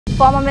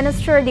Former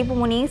Minister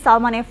Dipu,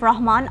 Salman F.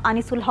 Rahman,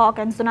 Anisul Haque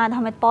and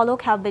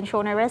Palak have been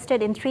shown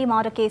arrested in 3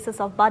 murder cases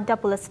of Badda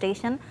police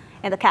station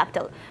in the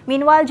capital.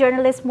 Meanwhile,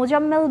 journalist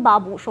Mujammil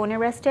Babu shown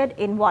arrested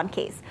in 1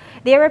 case.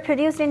 They were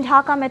produced in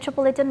Dhaka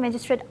Metropolitan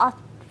Magistrate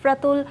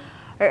Afratul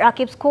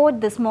Raqib's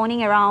court this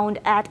morning around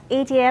at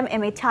 8 a.m.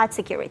 amid tight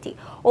security.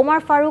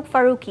 Omar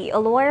Faruqi, a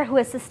lawyer who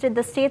assisted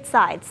the state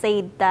side,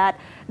 said that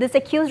this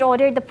accused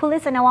ordered the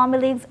police and Awami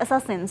League's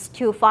assassins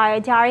to fire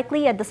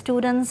directly at the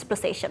students'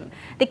 procession.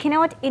 They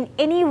cannot in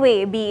any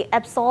way be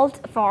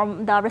absolved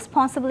from the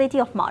responsibility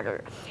of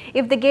murder.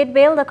 If they get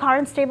bail, the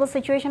current stable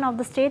situation of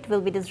the state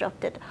will be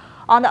disrupted.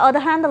 On the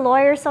other hand, the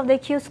lawyers of the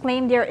accused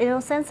claimed their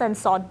innocence and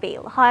sought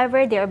bail.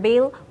 However, their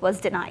bail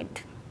was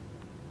denied.